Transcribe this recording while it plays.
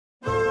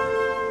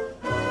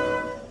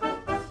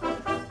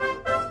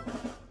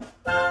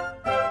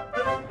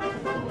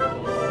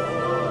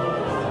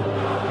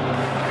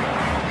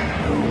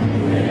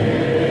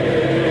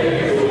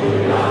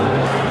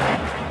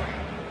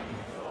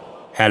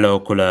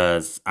Hello,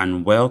 coolers,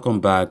 and welcome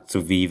back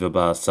to Viva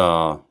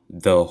Barca,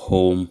 the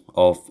home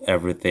of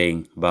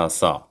everything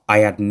Barca. I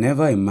had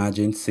never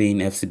imagined seeing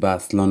FC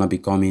Barcelona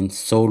becoming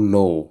so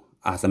low,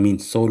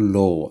 so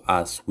low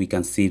as we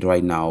can see it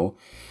right now,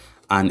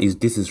 and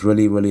this is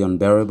really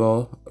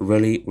unbearable,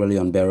 really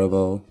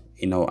unbearable.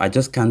 I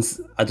just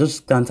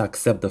can't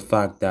accept the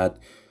fact that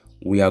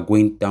we are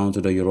going down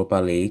to the Europa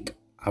League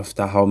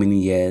after how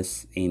many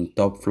years in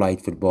top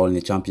flight football in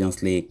the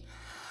Champions League.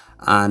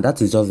 And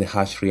that is just the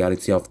harsh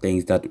reality of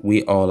things that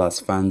we all as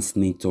fans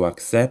need to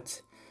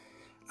accept.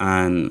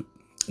 And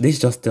this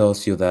just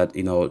tells you that,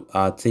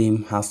 our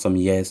team has some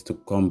years to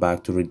come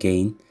back to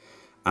regain.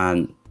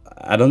 And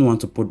I don't want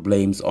to put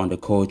blames on the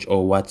coach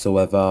or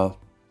whatsoever.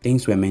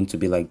 Things were meant to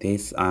be like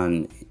this,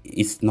 and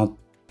it's not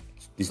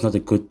a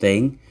good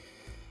thing.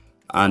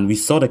 And we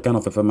saw the kind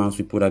of performance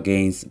we put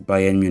against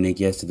Bayern Munich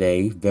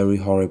yesterday. Very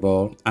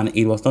horrible. And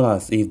it was not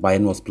as if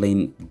Bayern was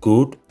playing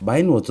good.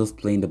 Bayern was just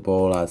playing the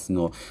ball I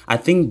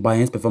think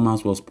Bayern's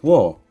performance was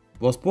poor.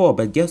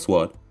 But guess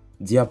what?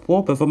 Their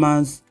poor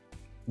performance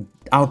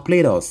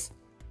outplayed us.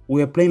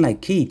 We were playing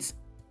like kids.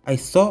 I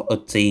saw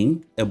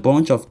a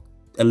bunch of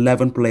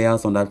 11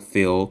 players on that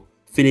field,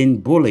 feeling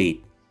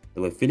bullied.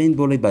 They were feeling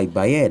bullied by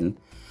Bayern.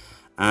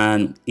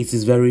 And it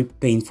is very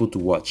painful to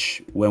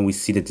watch when we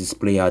see the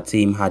display our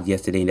team had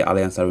yesterday in the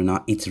Allianz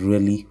Arena. It's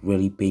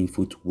really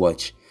painful to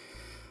watch.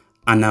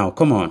 And now,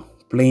 come on,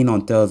 playing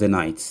on Thursday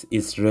nights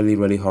is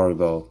really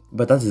horrible.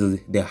 But that is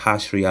the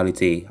harsh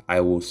reality.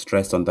 I will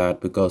stress on that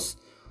because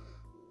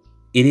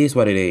it is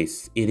what it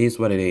is. It is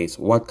what it is.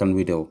 What can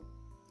we do?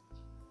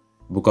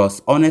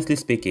 Because honestly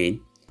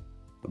speaking,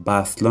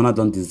 Barcelona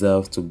don't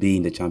deserve to be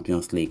in the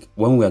Champions League.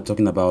 When we are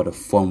talking about the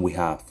form we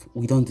have,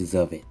 we don't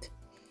deserve it.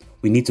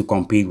 We need to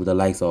compete with the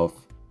likes of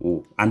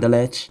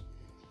Anderlecht,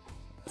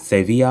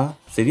 Sevilla.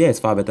 Sevilla is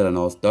far better than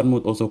us.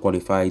 Dortmund also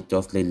qualified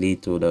just lately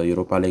to the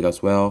Europa League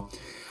as well.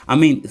 I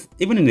mean,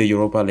 even in the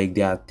Europa League,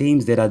 there are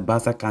teams there that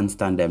Barca can't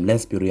stand them.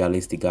 Let's be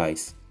realistic,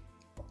 guys.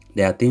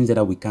 There are teams there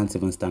that we can't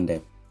even stand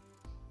them.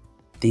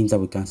 Teams that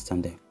we can't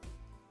stand them.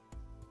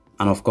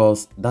 And of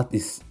course, that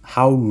is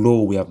how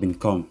low we have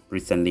become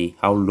recently.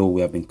 How low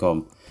we have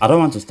become. I don't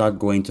want to start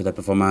going to the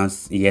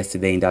performance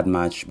yesterday in that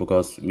match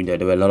because there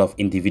were a lot of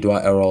individual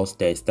errors.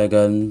 Ter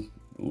Stegen,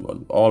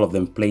 all of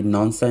them played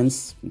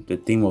nonsense. The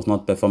team was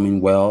not performing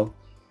well.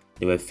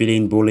 They were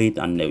feeling bullied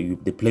and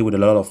they play with a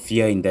lot of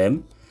fear in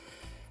them.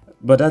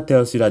 But that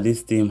tells you that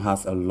this team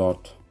has a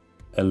lot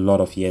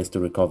of years to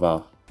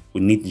recover.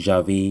 We need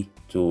Xavi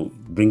to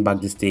bring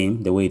back this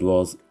team the way it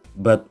was.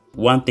 But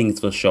one thing is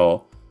for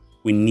sure,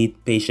 we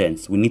need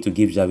patience. We need to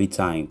give Xavi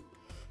time,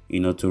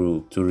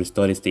 to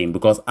restore this team.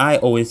 Because I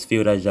always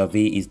feel that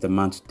Xavi is the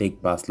man to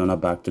take Barcelona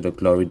back to the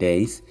glory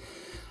days.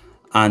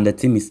 And the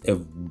team is a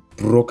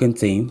broken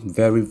team,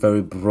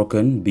 very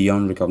broken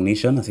beyond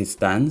recognition as it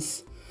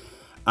stands.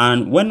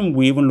 And when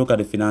we even look at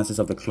the finances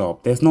of the club,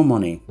 there's no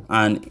money.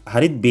 And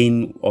had it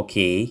been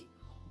okay,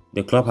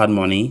 the club had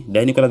money,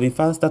 then it could have been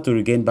faster to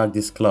regain back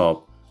this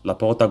club.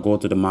 Laporta go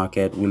to the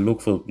market,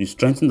 we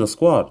strengthen the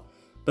squad.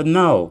 But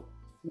now,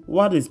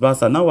 what is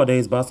Barca?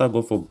 Nowadays, Barca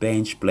go for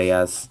bench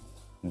players,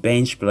 and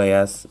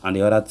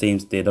the other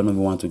teams, they don't even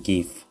want to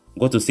give.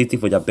 Go to City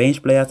for their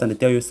bench players and they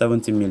tell you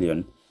 70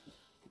 million.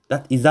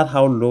 Is that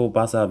how low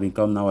Barca have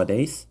become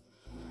nowadays?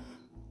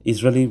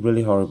 It's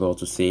really horrible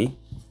to see,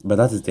 but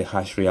that is the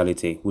harsh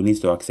reality. We need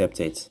to accept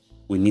it.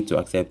 We need to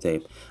accept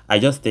it. I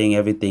just think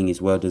everything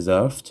is well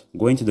deserved.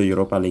 Going to the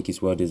Europa League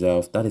is well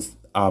deserved. That is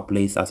our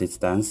place as it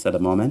stands at the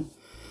moment.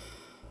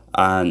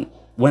 And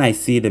when I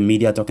see the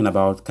media talking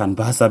about can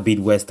Barca beat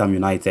West Ham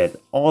United,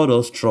 all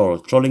those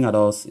trolling at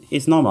us,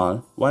 it's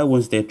normal. Why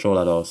won't they troll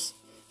at us?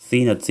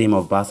 Seeing a team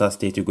of Barca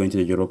statue going to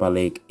the Europa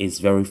League is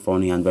very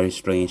funny and very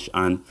strange,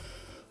 and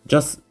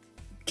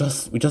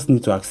we just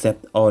need to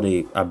accept all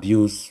the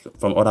abuse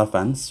from other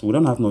fans. We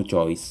don't have no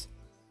choice.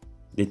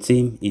 The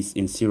team is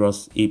in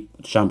serious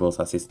shambles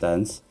as it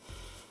stands,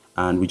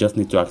 and we just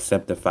need to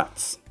accept the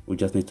facts.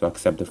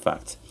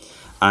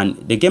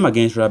 And the game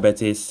against Real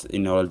Betis,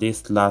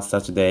 this last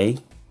Saturday,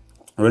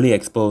 really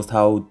exposed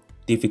how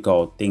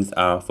difficult things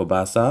are for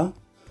Barca.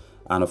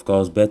 And of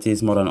course,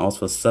 Betis more than us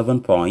for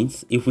 7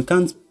 points. If we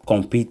can't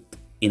compete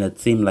in a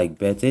team like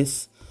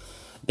Betis,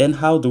 then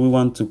how do we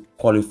want to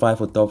qualify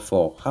for top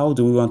 4? How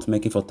do we want to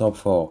make it for top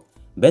 4?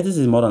 Betis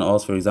is more than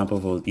us, for example,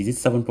 for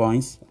 7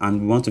 points,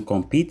 and we want to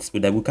compete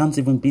with them. We can't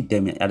even beat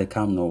them at the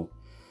Camp Nou.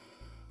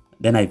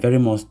 Then I very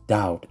much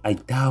doubt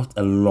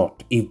a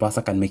lot if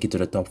Barca can make it to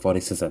the top 4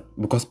 this season.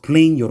 Because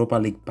playing Europa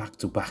League back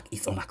to back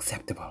is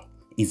unacceptable.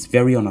 It's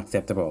very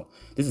unacceptable.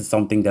 This is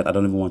something that I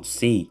don't even want to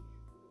say.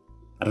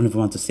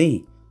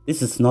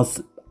 This is not,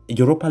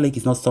 Europa League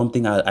is not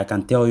something I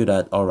can tell you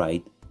that, all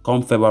right,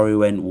 come February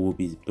when we'll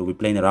be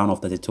playing a round of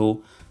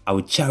 32, I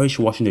will cherish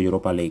watching the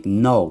Europa League.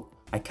 No,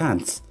 I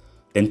can't.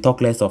 Then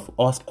talk less of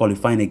us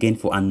qualifying again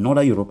for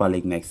another Europa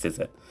League next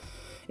season.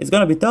 It's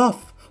going to be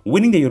tough.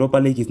 Winning the Europa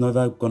League is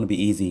never going to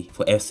be easy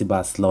for FC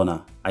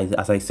Barcelona.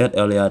 As I said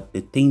earlier,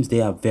 the teams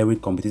there are very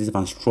competitive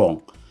and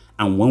strong.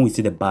 And when we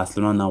see the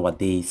Barcelona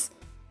nowadays,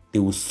 they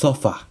will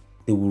suffer.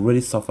 They will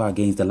really suffer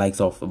against the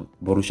likes of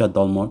Borussia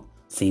Dortmund,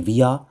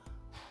 Sevilla,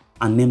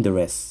 and name the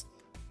rest.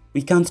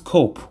 We can't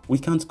cope. We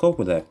can't cope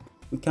with it.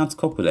 We can't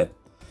cope with it.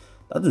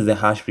 That is the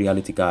harsh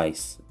reality,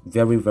 guys.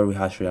 Very, very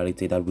harsh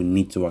reality that we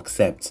need to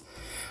accept,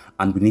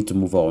 and we need to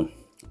move on.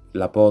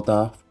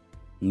 Laporta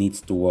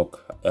needs to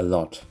work a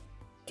lot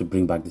to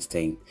bring back this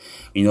team.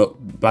 You know,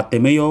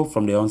 Bartomeu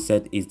from the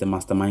onset is the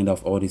mastermind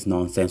of all this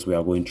nonsense we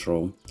are going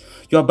through.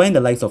 You are buying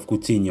the likes of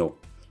Coutinho,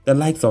 the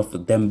likes of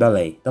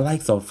Dembele, the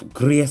likes of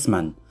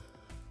Griezmann,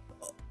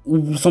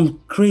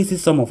 some crazy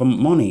sum of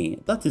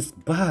money. That is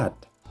bad.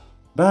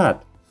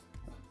 Bad.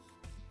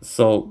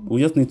 So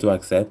we just need to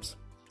accept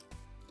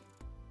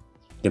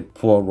the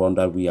poor run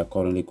that we are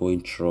currently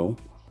going through.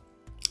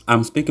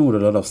 I'm speaking with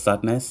a lot of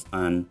sadness,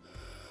 and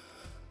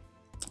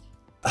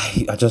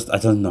I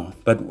don't know.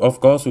 But of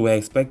course, we were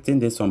expecting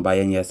this from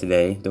Bayern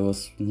yesterday. There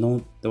was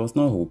no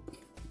hope.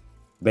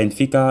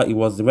 Benfica, it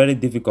was really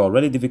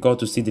difficult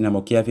to see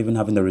Dynamo Kiev even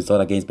having the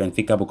result against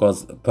Benfica,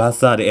 because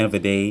Barca, at the end of the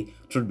day,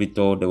 truth be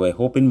told, they were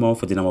hoping more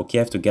for Dynamo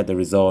Kiev to get the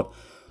result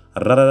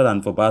rather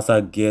than for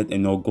Barca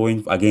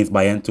going against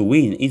Bayern to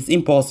win. It's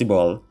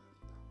impossible.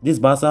 This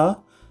Barca,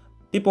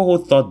 people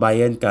who thought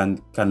Bayern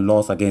can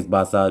lose against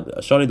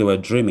Barca, surely they were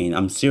dreaming.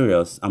 I'm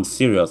serious.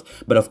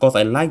 But of course,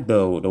 I like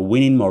the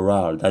winning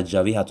morale that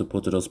Xavi had to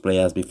put to those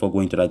players before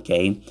going to that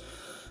game,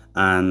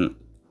 and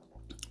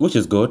which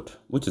is good.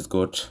 But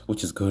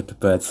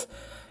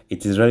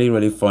it is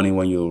really funny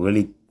when you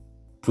really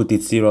put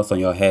it serious on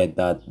your head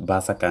that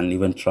Barca can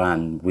even try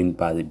and win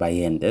by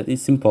Bayern.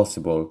 It's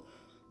impossible.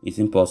 It's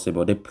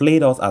impossible. They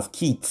played us as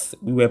kids.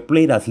 We were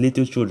played as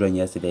little children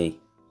yesterday.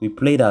 We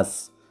played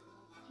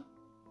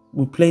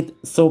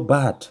so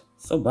bad.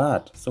 So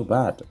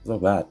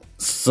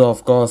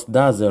of course,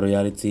 that's the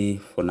reality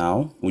for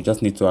now. We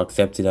just need to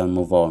accept it and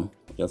move on.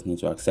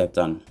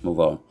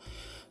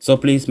 So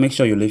please make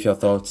sure you leave your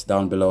thoughts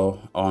down below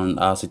on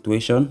our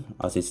situation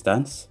as it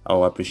stands. I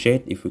will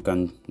appreciate if we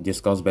can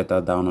discuss better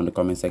down on the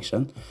comment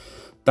section.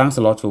 Thanks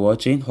a lot for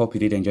watching. Hope you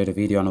did enjoy the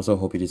video, and also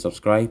hope you did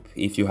subscribe.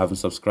 If you haven't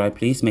subscribed,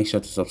 please make sure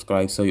to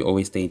subscribe so you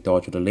always stay in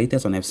touch with the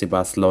latest on FC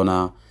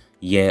Barcelona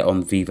here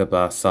on Viva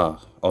Barca.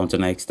 Until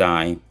next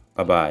time,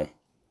 bye bye.